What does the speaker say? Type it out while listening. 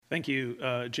Thank you,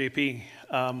 JP.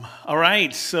 All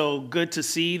right, so good to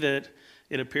see that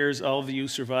it appears all of you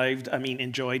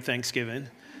enjoyed Thanksgiving,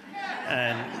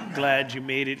 and glad you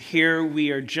made it here.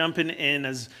 We are jumping in,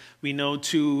 as we know,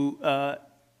 to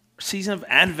season of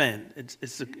Advent.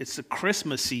 It's a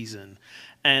Christmas season,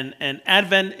 and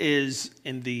Advent is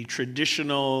in the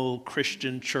traditional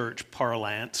Christian church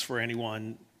parlance. For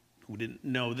anyone who didn't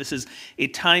know, this is a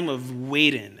time of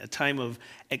waiting, a time of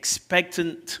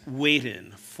expectant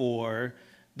waiting for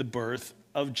the birth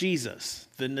of Jesus,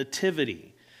 the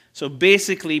nativity. So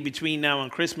basically, between now and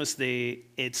Christmas Day,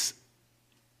 it's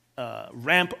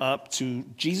ramp up to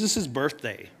Jesus'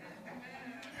 birthday.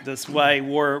 That's why I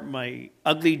wore my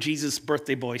ugly Jesus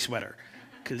birthday boy sweater,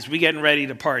 because we're getting ready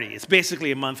to party. It's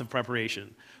basically a month of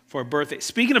preparation for a birthday.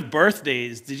 Speaking of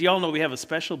birthdays, did you all know we have a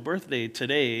special birthday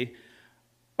today?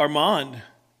 Armand,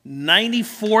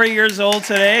 94 years old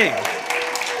today.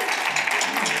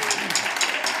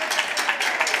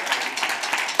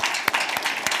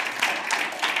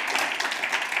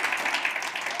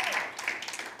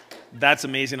 That's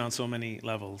amazing on so many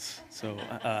levels. So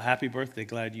happy birthday.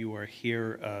 Glad you are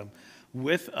here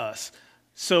with us.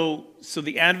 So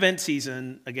the Advent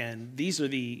season, again,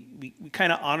 we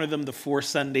kind of honor them the 4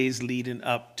 Sundays leading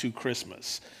up to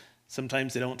Christmas.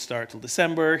 Sometimes they don't start till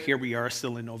December. Here we are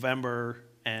still in November.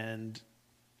 And,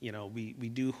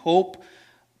 we do hope,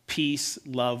 peace,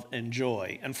 love, and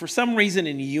joy. And for some reason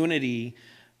in Unity,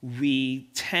 we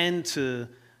tend to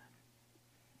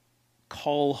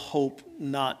call hope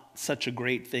not such a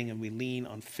great thing, and we lean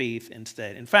on faith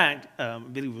instead. In fact, I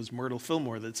believe it was Myrtle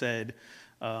Fillmore that said,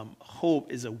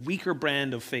 hope is a weaker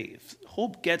brand of faith.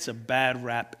 Hope gets a bad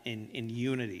rap in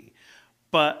Unity.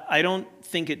 But I don't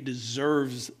think it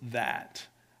deserves that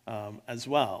as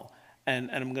well. And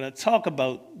I'm going to talk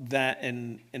about that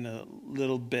in a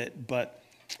little bit. But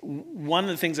one of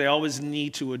the things I always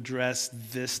need to address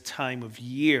this time of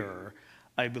year,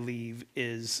 I believe,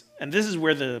 is, and this is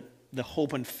where the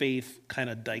hope and faith kind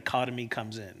of dichotomy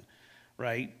comes in,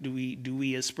 right? Do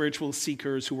we as spiritual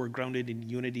seekers who are grounded in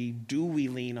unity, do we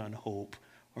lean on hope,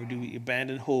 or do we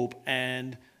abandon hope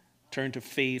and turn to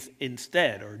faith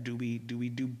instead, or do we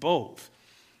do both?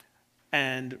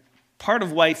 And part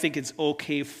of why I think it's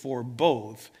okay for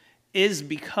both is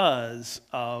because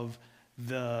of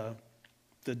the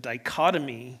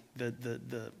dichotomy,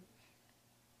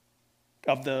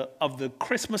 of the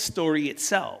Christmas story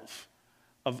itself,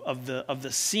 of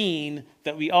the scene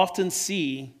that we often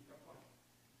see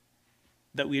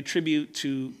that we attribute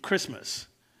to Christmas.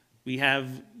 We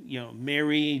have,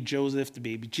 Mary, Joseph, the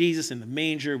baby Jesus in the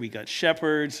manger. We got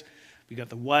shepherds. We got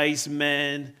the wise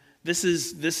men. This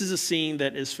is a scene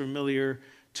that is familiar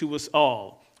to us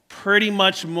all. Pretty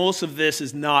much most of this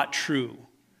is not true.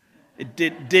 It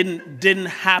didn't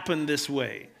happen this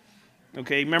way.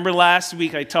 Okay, remember last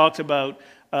week I talked about,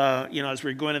 as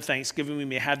we're going to Thanksgiving, we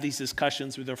may have these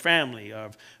discussions with our family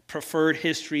of preferred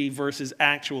history versus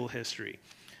actual history.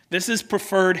 This is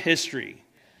preferred history.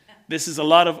 This is a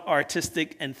lot of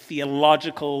artistic and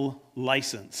theological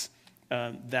license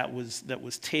that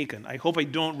was taken. I hope I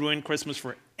don't ruin Christmas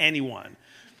for anyone.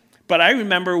 But I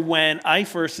remember when I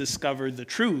first discovered the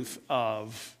truth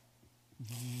of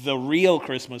the real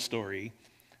Christmas story,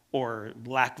 or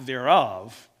lack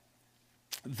thereof,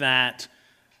 that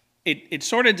it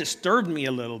sort of disturbed me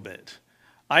a little bit.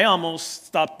 I almost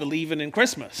stopped believing in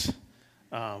Christmas.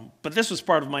 But this was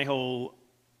part of my whole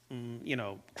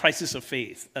crisis of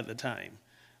faith at the time,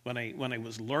 when I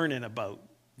was learning about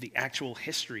the actual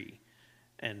history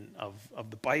and of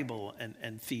the Bible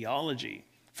and theology.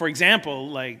 For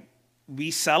example,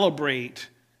 we celebrate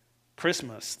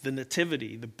Christmas, the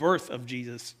nativity, the birth of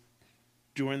Jesus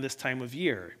during this time of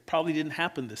year. Probably didn't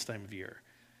happen this time of year.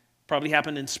 Probably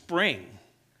happened in spring.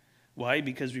 Why?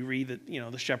 Because we read that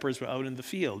the shepherds were out in the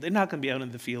field. They're not going to be out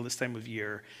in the field this time of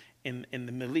year in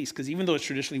the Middle East, because even though it's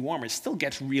traditionally warmer, it still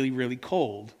gets really, really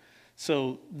cold.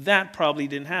 So that probably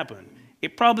didn't happen.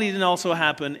 It probably didn't also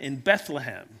happen in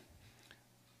Bethlehem.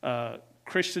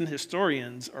 Christian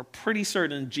historians are pretty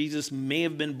certain Jesus may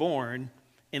have been born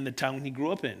in the town he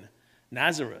grew up in,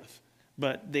 Nazareth.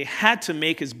 But they had to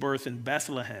make his birth in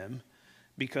Bethlehem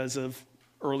because of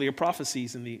earlier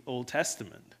prophecies in the Old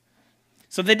Testament.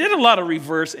 So they did a lot of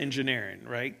reverse engineering,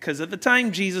 right? Because at the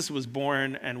time Jesus was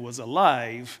born and was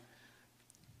alive,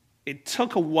 it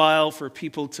took a while for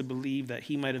people to believe that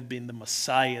he might have been the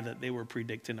Messiah that they were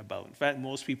predicting about. In fact,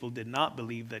 most people did not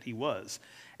believe that he was,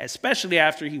 especially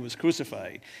after he was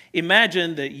crucified.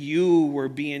 Imagine that you were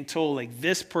being told,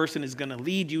 this person is going to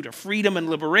lead you to freedom and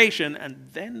liberation, and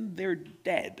then they're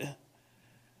dead.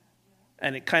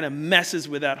 And it kind of messes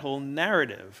with that whole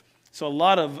narrative. So a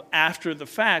lot of after the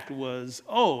fact was,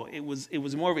 it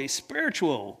was more of a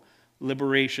spiritual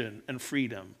liberation and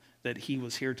freedom that he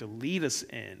was here to lead us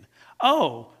in.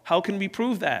 Oh, how can we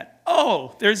prove that?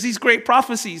 Oh, there's these great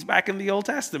prophecies back in the Old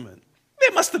Testament.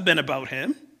 They must have been about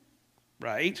him,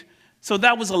 right? So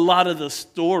that was a lot of the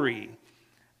story.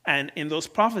 And in those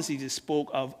prophecies, it spoke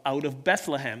of out of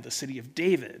Bethlehem, the city of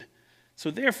David.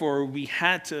 So therefore, we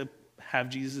had to have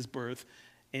Jesus' birth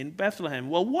in Bethlehem.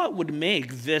 Well, what would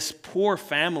make this poor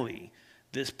family,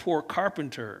 this poor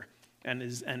carpenter and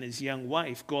his young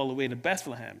wife go all the way to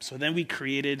Bethlehem? So then we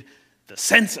created the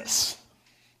census,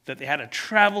 that they had to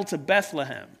travel to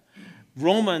Bethlehem.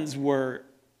 Romans were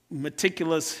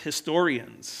meticulous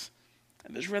historians,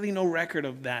 and there's really no record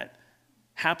of that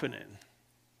happening.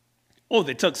 Oh,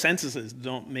 they took censuses,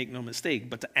 don't make no mistake,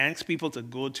 but to ask people to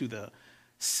go to the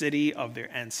city of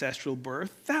their ancestral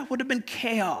birth, that would have been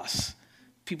chaos.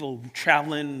 People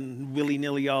traveling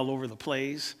willy-nilly all over the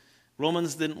place.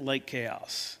 Romans didn't like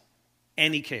chaos,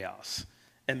 any chaos.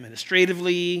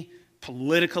 Administratively,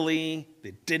 politically,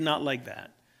 they did not like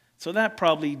that. So that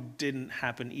probably didn't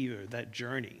happen either, that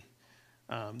journey.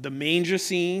 The manger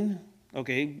scene,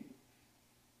 okay,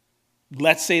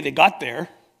 let's say they got there,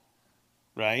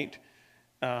 right?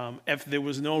 If there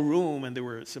was no room and they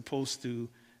were supposed to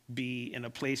be in a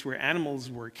place where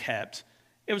animals were kept,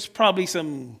 it was probably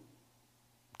some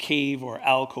cave or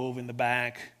alcove in the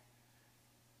back.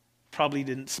 Probably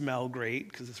didn't smell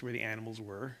great because that's where the animals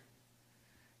were.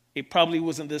 It probably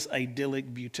wasn't this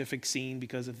idyllic, beatific scene,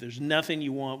 because if there's nothing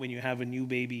you want when you have a new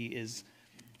baby is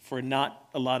for not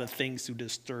a lot of things to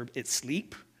disturb its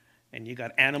sleep. And you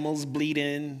got animals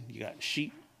bleeding, you got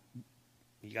sheep,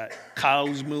 you got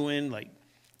cows mooing,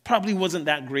 probably wasn't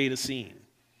that great a scene.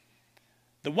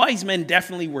 The wise men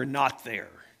definitely were not there.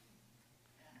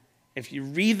 If you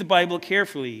read the Bible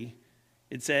carefully,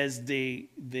 it says they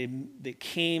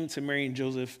came to Mary and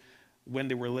Joseph when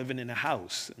they were living in a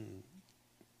house. And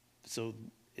so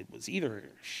it was either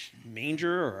a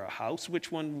manger or a house.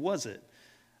 Which one was it?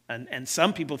 And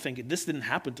some people think this didn't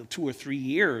happen until 2 or 3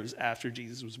 years after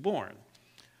Jesus was born.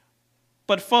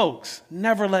 But folks,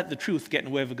 never let the truth get in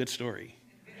the way of a good story.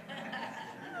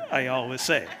 I always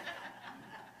say.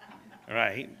 All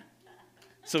right?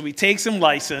 So we take some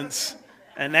license,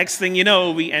 and next thing you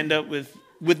know, we end up with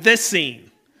this scene.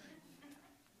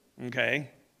 Okay?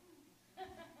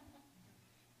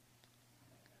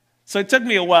 So it took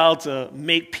me a while to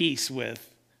make peace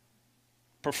with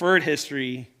preferred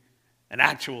history and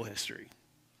actual history,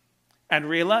 and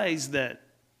realize that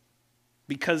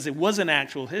because it was an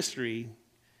actual history,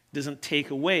 doesn't take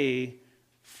away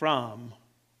from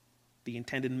the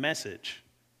intended message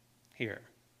here.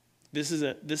 This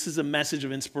is a message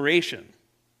of inspiration.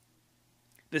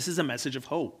 This is a message of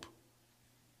hope.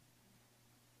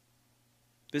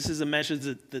 This is a message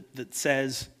that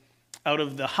says, out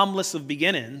of the humblest of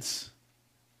beginnings,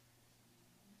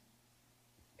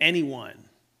 anyone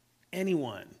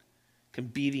can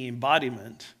be the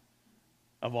embodiment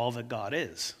of all that God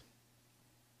is.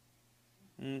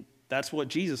 And that's what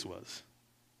Jesus was.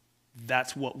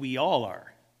 That's what we all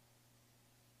are.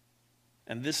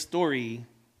 And this story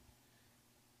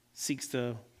seeks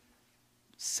to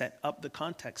set up the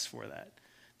context for that,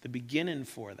 the beginning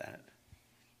for that.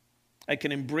 I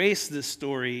can embrace this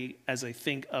story as I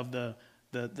think of the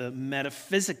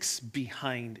metaphysics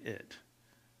behind it,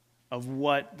 of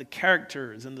what the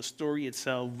characters and the story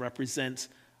itself represents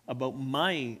about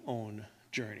my own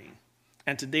journey.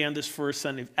 And today on this first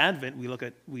Sunday of Advent, we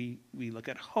look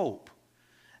at hope.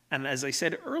 And as I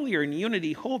said earlier, in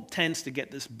Unity, hope tends to get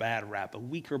this bad rap, a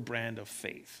weaker brand of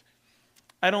faith.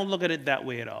 I don't look at it that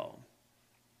way at all.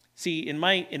 See, in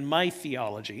my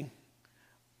theology,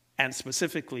 and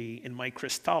specifically in my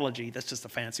Christology, that's just a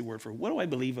fancy word for what do I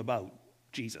believe about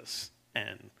Jesus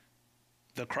and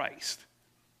the Christ.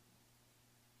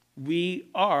 We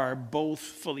are both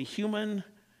fully human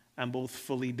and both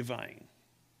fully divine.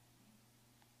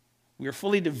 We are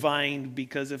fully divine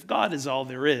because if God is all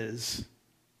there is,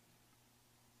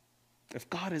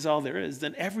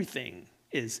 then everything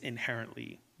is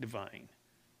inherently divine.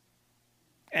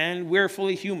 And we're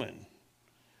fully human.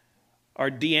 Our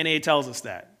DNA tells us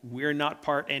that. We're not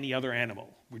part any other animal.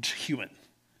 We're just human.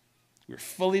 We're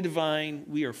fully divine.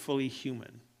 We are fully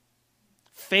human.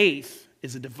 Faith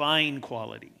is a divine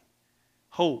quality.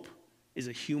 Hope is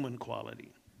a human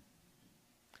quality.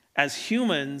 As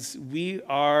humans, we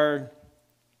are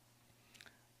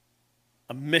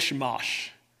a mishmash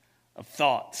of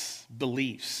thoughts,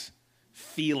 beliefs,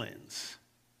 feelings.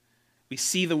 We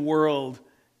see the world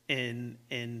in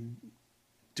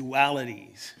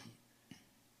dualities.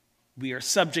 We are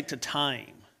subject to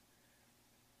time.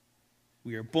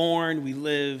 We are born, we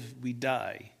live, we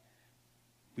die.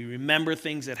 We remember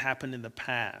things that happened in the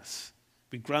past.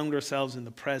 We ground ourselves in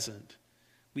the present.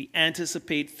 We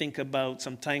anticipate, think about,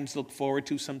 sometimes look forward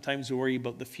to, sometimes worry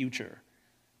about the future.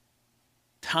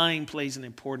 Time plays an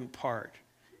important part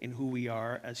in who we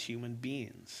are as human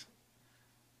beings.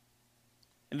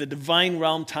 In the divine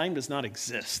realm, time does not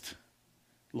exist.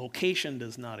 Location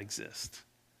does not exist.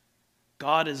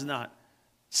 God is not.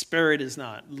 Spirit is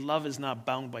not. Love is not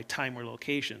bound by time or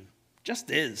location.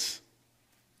 Just is.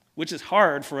 Which is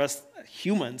hard for us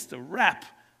humans to wrap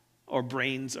our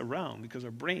brains around because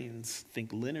our brains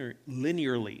think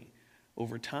linearly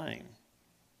over time.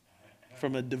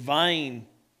 From a divine,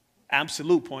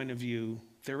 absolute point of view,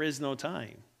 there is no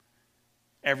time.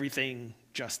 Everything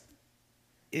just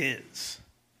is.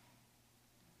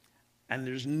 And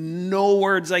there's no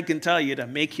words I can tell you to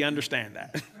make you understand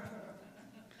that.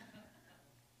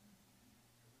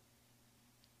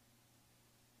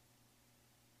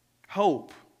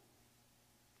 Hope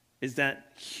is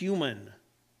that human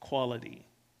quality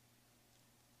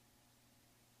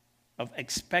of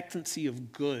expectancy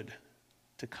of good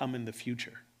to come in the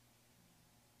future.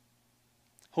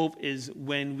 Hope is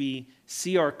when we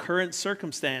see our current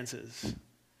circumstances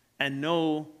and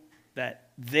know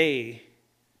that they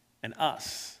and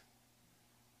us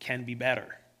can be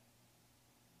better.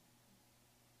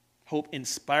 Hope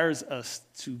inspires us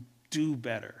to do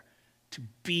better, to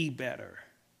be better.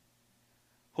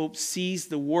 Hope sees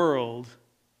the world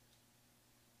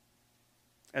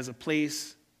as a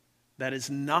place that is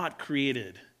not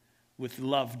created with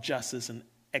love, justice, and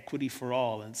equity for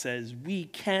all, and says, we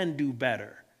can do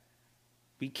better.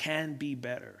 We can be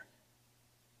better.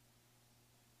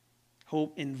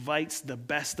 Hope invites the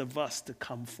best of us to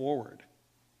come forward.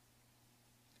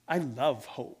 I love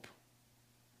hope.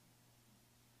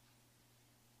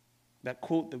 That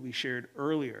quote that we shared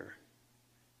earlier,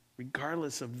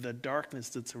 regardless of the darkness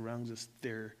that surrounds us,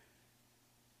 there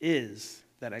is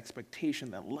that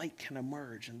expectation that light can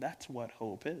emerge, and that's what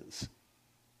hope is.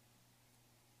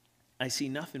 I see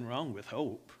nothing wrong with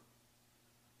hope.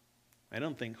 I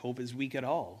don't think hope is weak at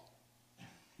all.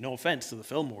 No offense to the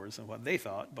Fillmores and what they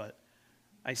thought, but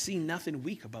I see nothing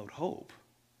weak about hope.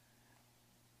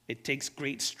 It takes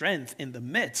great strength in the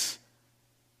midst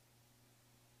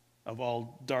of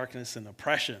all darkness and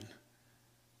oppression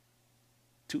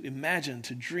to imagine,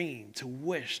 to dream, to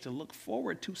wish, to look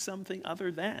forward to something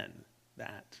other than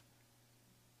that.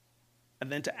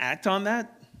 And then to act on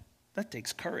that, that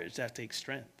takes courage, that takes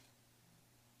strength.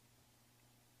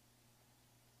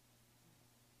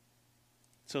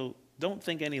 So don't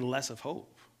think any less of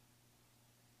hope.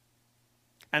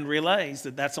 And realize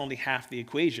that that's only half the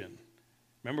equation.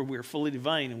 Remember, we're fully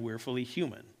divine and we're fully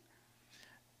human.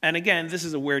 And again, this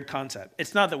is a weird concept.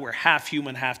 It's not that we're half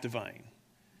human, half divine.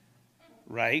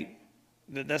 Right?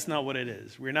 That's not what it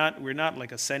is. We're not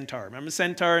like a centaur. Remember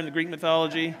centaur in the Greek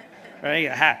mythology?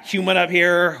 Right? Human up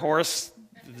here, horse,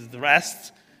 the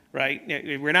rest. Right?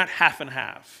 We're not half and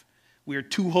half. We're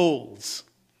two wholes.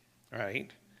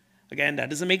 Right? Again, that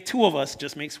doesn't make two of us,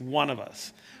 just makes one of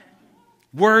us.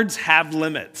 Words have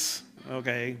limits.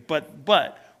 Okay?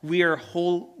 But we are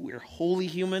we're wholly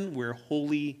human, we're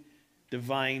wholly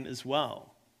divine as well.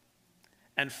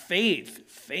 And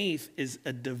faith is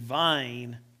a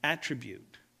divine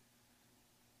attribute.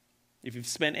 If you've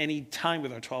spent any time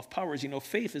with our 12 powers, you know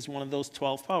faith is one of those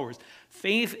 12 powers.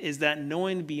 Faith is that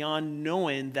knowing beyond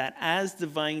knowing that as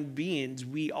divine beings,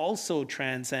 we also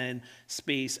transcend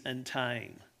space and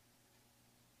time.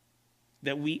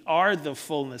 That we are the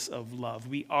fullness of love.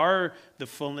 We are the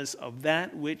fullness of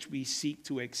that which we seek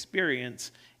to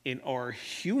experience in our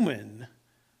human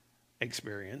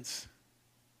experience.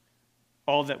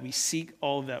 All that we seek,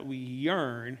 all that we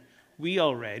yearn, we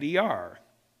already are.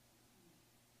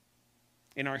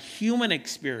 In our human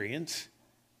experience,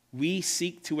 we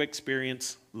seek to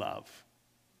experience love.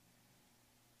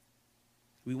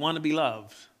 We want to be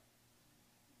loved.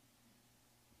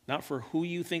 Not for who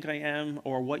you think I am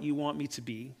or what you want me to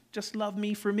be. Just love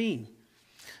me for me.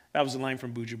 That was a line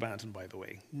from Buju Banton, by the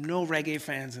way. No reggae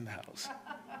fans in the house.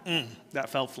 That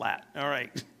fell flat. All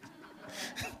right.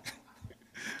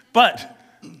 But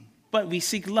we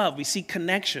seek love. We seek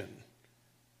connection,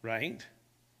 right?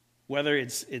 Whether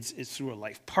it's through a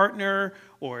life partner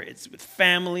or it's with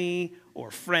family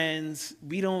or friends,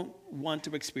 we don't want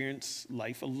to experience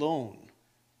life alone.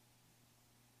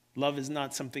 Love is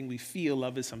not something we feel.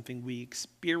 Love is something we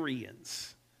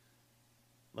experience.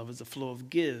 Love is a flow of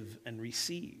give and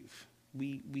receive.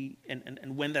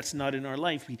 And when that's not in our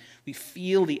life, we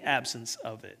feel the absence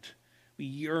of it. We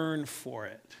yearn for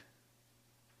it.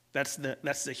 That's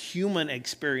the human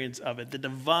experience of it. The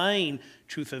divine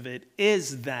truth of it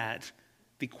is that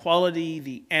the quality,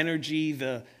 the energy,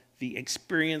 the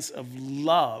experience of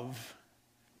love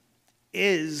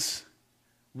is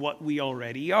what we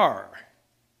already are.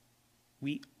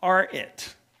 We are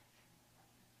it.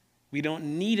 We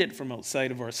don't need it from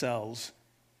outside of ourselves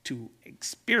to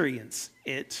experience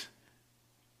it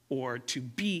or to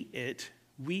be it.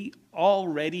 We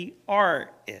already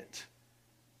are it.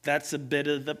 That's a bit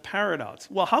of the paradox.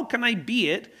 Well, how can I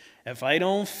be it if I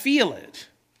don't feel it?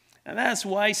 And that's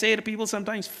why I say to people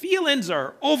sometimes, feelings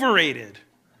are overrated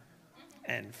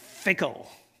and fickle.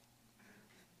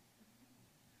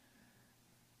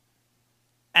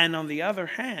 And on the other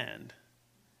hand,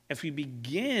 if we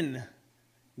begin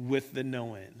with the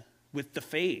knowing, with the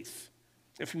faith,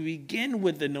 if we begin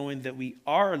with the knowing that we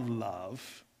are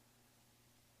love,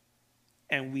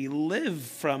 and we live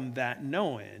from that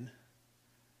knowing,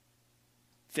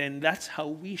 then that's how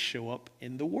we show up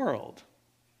in the world.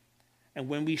 And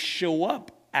when we show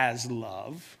up as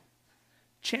love,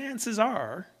 chances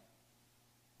are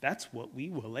that's what we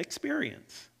will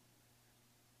experience.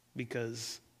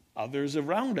 Because others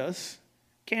around us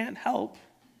can't help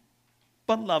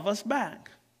but love us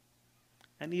back.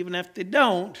 And even if they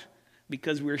don't,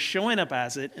 because we're showing up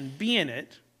as it and being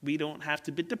it, we don't have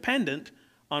to be dependent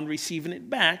on receiving it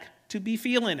back to be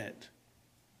feeling it.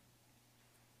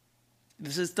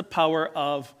 This is the power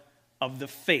of the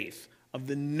faith, of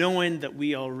the knowing that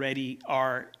we already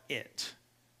are it.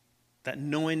 That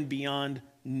knowing beyond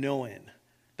knowing.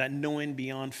 That knowing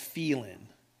beyond feeling.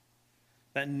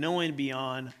 That knowing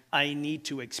beyond, I need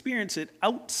to experience it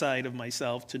outside of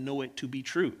myself to know it to be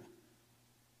true.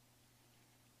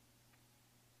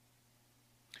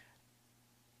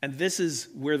 And this is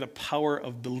where the power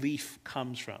of belief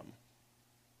comes from.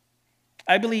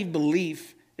 I believe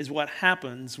belief is what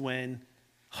happens when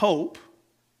hope,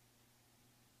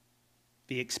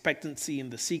 the expectancy and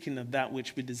the seeking of that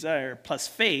which we desire, plus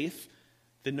faith,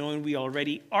 the knowing we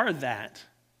already are that,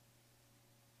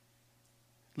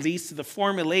 leads to the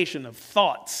formulation of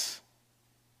thoughts,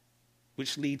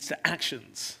 which leads to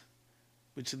actions,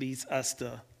 which leads us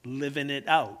to living it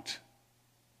out.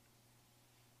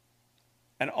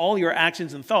 And all your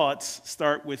actions and thoughts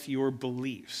start with your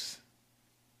beliefs.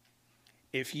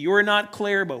 If you're not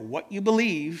clear about what you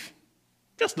believe,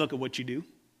 just look at what you do.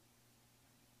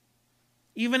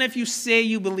 Even if you say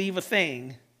you believe a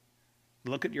thing,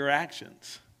 look at your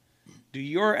actions.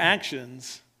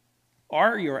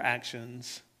 Are your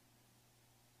actions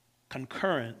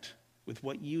concurrent with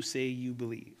what you say you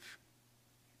believe?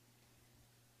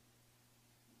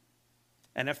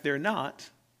 And if they're not,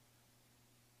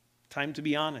 time to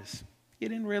be honest. You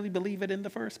didn't really believe it in the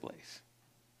first place.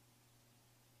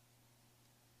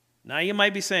 Now you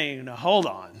might be saying, now hold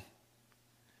on.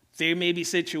 There may be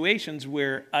situations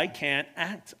where I can't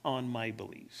act on my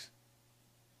beliefs.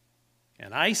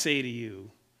 And I say to you,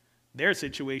 there are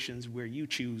situations where you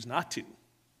choose not to.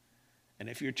 And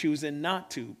if you're choosing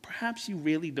not to, perhaps you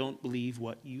really don't believe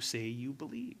what you say you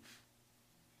believe.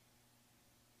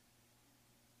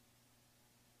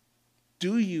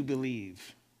 Do you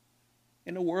believe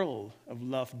in a world of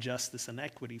love, justice, and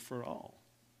equity for all?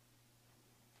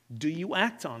 Do you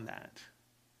act on that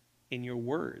in your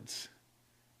words,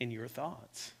 in your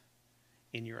thoughts,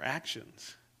 in your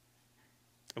actions?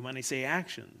 And when I say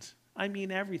actions, I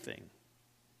mean everything.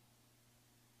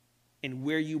 In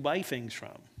where you buy things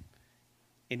from,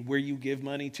 in where you give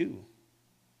money to,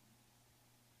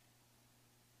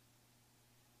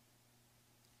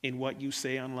 in what you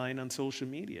say online on social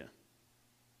media,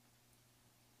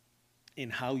 in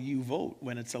how you vote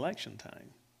when it's election time.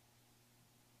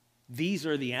 These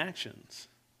are the actions.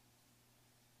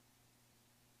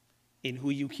 In who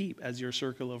you keep as your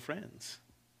circle of friends.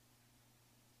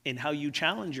 In how you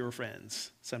challenge your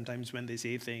friends, sometimes when they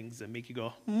say things that make you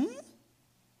go,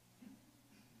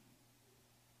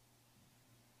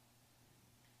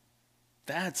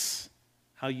 That's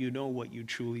how you know what you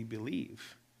truly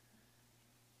believe.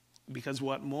 Because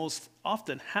what most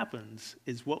often happens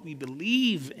is what we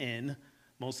believe in,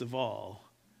 most of all,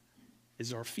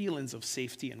 is our feelings of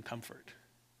safety and comfort.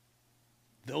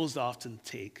 Those often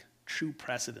take true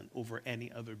precedent over any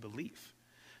other belief.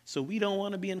 So we don't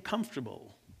want to be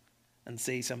uncomfortable and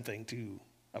say something to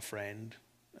a friend,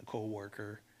 a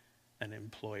co-worker, an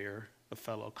employer, a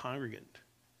fellow congregant.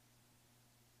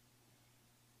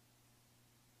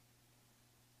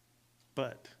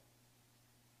 But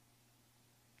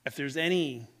if there's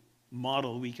any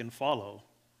model we can follow,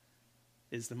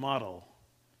 is the model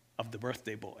of the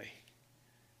birthday boy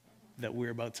that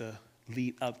we're about to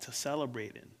lead up to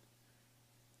celebrating.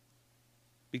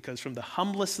 Because from the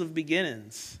humblest of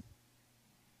beginnings,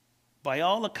 by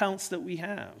all accounts that we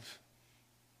have,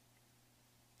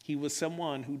 he was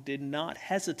someone who did not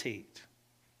hesitate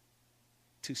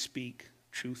to speak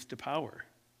truth to power.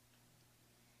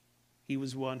 He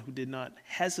was one who did not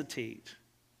hesitate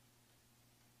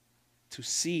to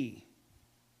see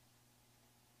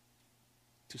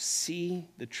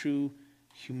the true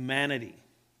humanity,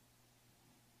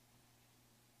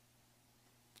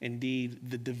 indeed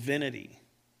the divinity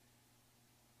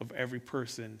of every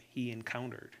person he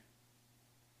encountered.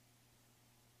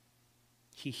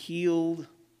 He healed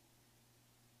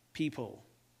people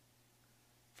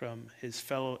from his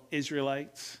fellow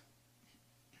Israelites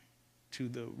to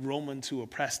the Romans who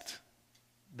oppressed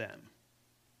them,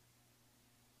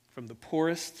 from the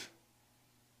poorest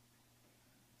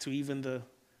to even the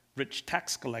rich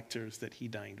tax collectors that he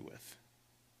dined with.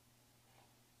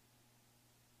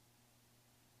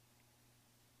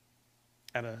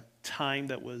 At a time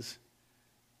that was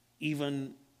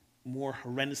even more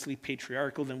horrendously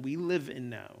patriarchal than we live in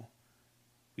now,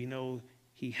 we know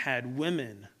he had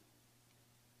women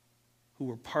who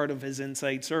were part of his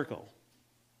inside circle.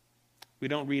 We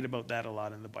don't read about that a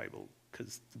lot in the Bible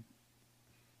because the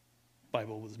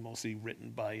Bible was mostly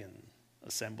written by and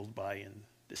assembled by and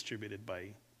distributed by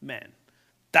men.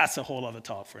 That's a whole other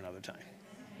talk for another time.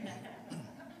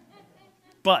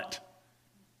 But,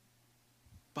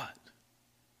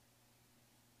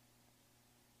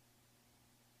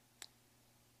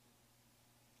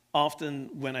 often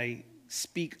when I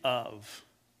speak of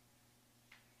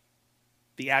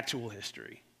the actual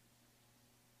history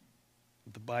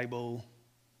of the Bible,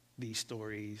 these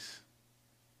stories,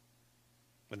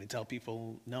 when I tell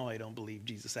people, no, I don't believe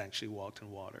Jesus actually walked in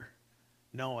water.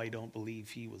 No, I don't believe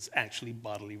he was actually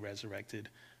bodily resurrected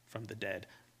from the dead.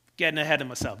 Getting ahead of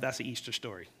myself, that's the Easter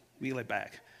story. Wheel it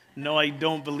back. No, I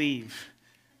don't believe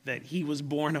that he was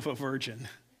born of a virgin.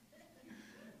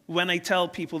 When I tell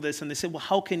people this and they say, well,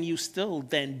 how can you still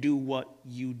then do what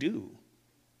you do?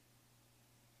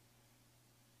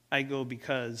 I go,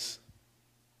 because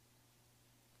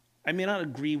I may not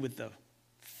agree with the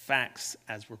facts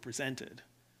as were presented,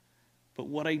 but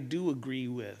what I do agree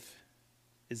with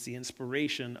is the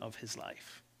inspiration of his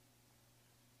life.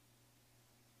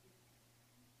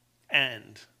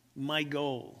 And my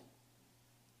goal,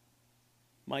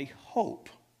 my hope,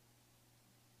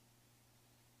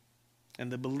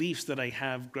 and the beliefs that I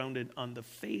have grounded on the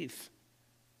faith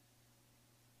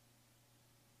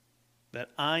that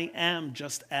I am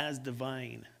just as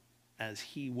divine as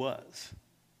he was,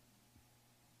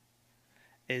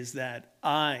 is that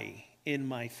I, in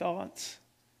my thoughts,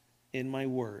 in my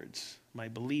words, my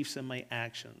beliefs and my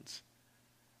actions,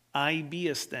 I be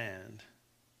a stand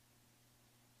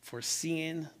for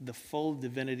seeing the full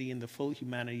divinity and the full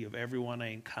humanity of everyone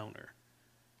I encounter,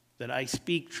 that I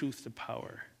speak truth to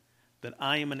power, that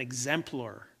I am an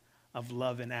exemplar of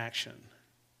love in action.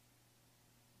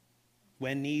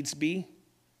 When needs be,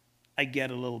 I get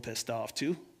a little pissed off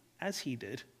too, as he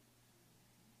did.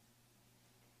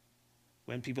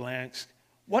 When people ask,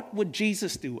 what would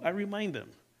Jesus do? I remind them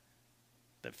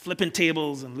that flipping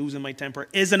tables and losing my temper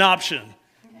is an option,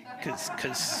 because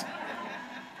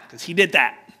he did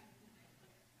that.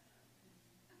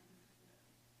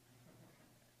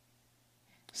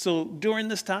 So during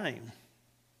this time,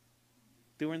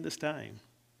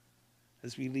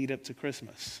 as we lead up to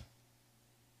Christmas,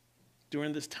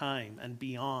 during this time and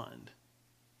beyond,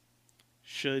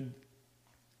 should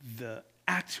the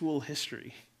actual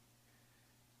history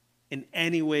in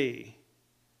any way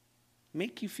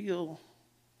make you feel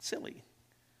silly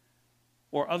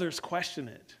or others question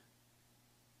it,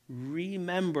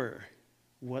 remember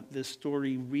what this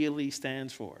story really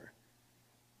stands for.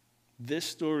 This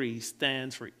story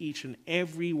stands for each and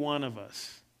every one of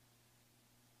us.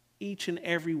 Each and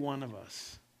every one of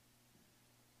us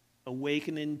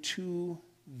awakening to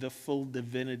the full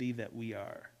divinity that we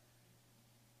are.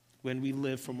 When we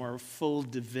live from our full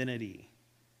divinity,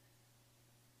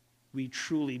 we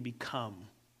truly become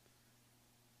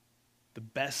the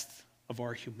best of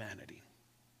our humanity.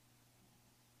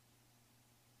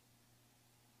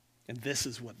 And this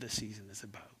is what this season is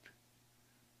about.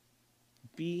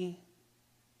 Be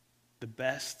the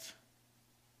best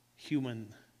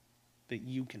human that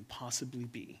you can possibly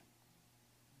be.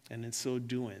 And in so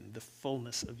doing, the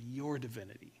fullness of your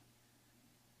divinity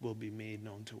will be made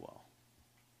known to all.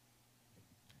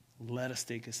 Let us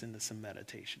take us into some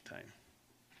meditation time.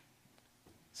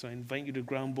 So I invite you to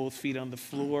ground both feet on the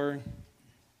floor.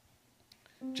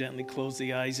 Gently close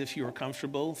the eyes if you are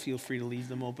comfortable. Feel free to leave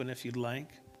them open if you'd like.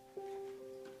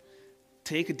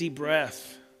 Take a deep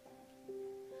breath.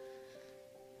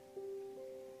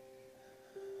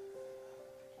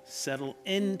 settle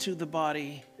into the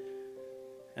body,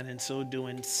 and in so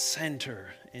doing,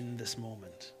 center in this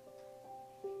moment.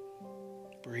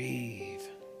 Breathe.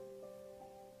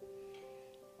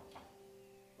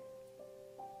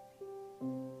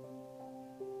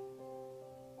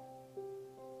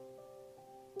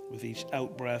 With each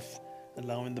out breath,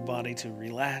 allowing the body to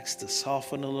relax, to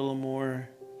soften a little more.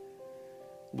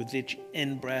 With each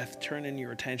in breath, turning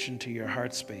your attention to your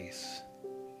heart space.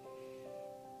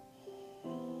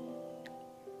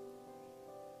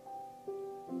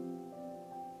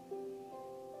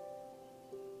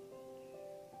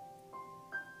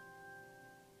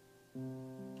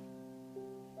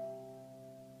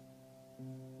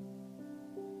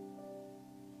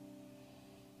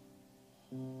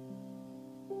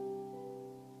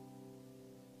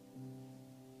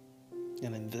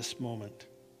 And in this moment,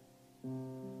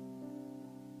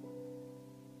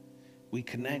 we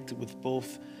connect with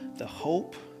both the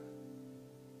hope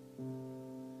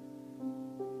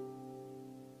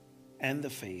and the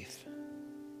faith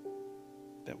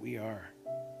that we are.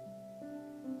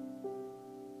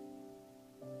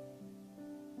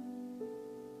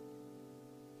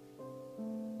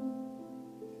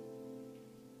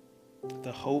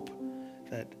 The hope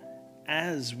that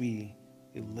as we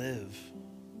live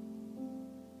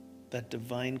that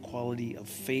divine quality of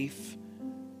faith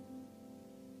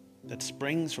that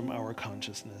springs from our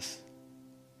consciousness,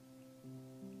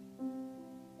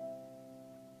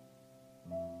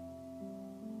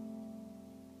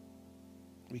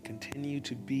 we continue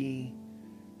to be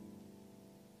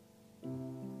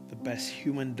the best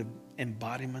human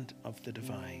embodiment of the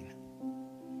divine.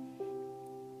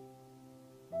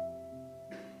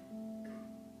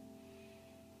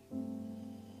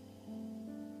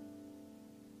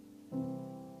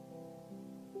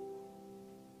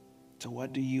 So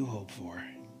what do you hope for?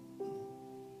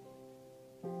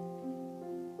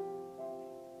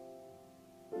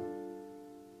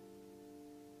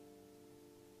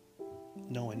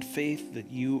 Know in faith that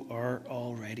you are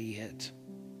already it.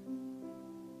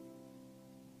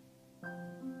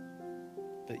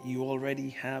 That you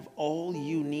already have all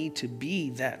you need to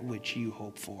be that which you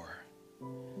hope for.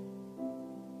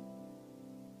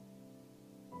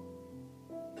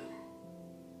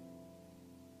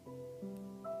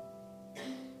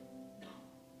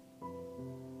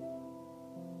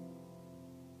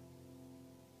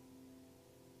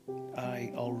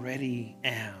 I already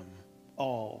am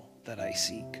all that I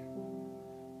seek.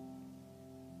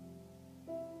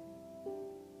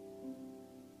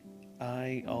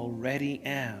 I already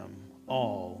am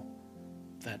all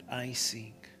that I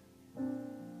seek.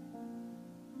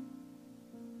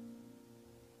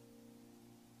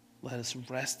 Let us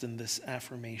rest in this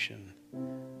affirmation.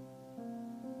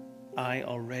 I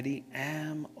already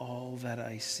am all that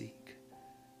I seek.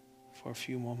 For a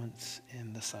few moments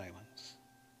in the silence.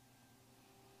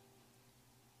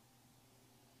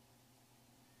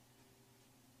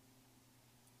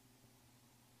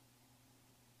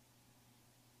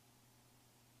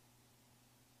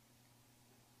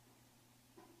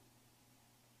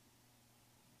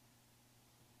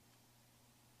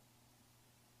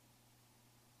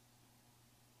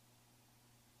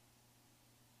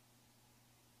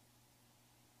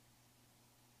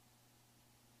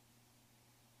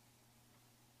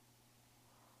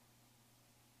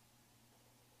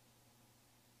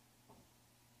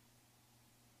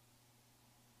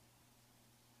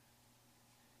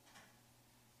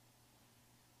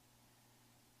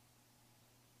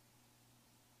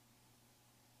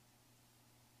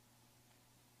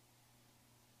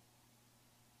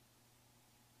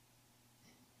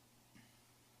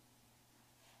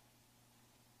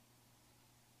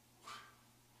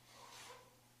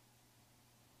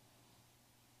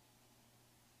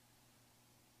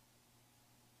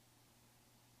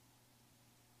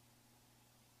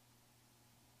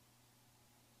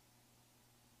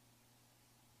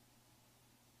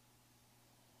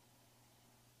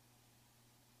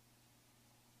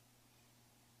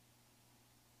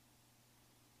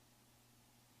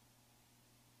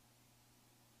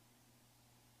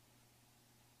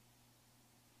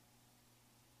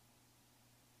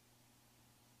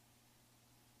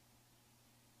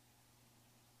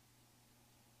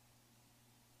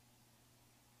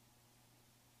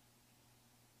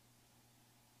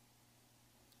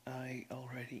 I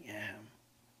already am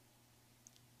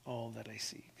all that I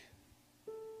seek.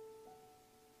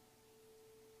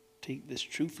 Take this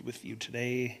truth with you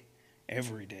today,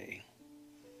 every day,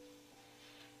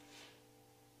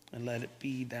 and let it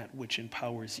be that which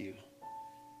empowers you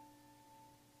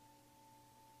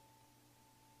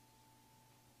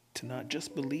to not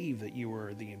just believe that you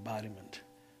are the embodiment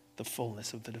the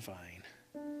fullness of the divine,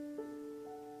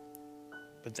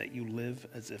 but that you live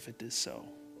as if it is so.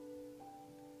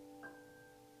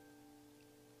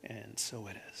 And so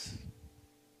it is.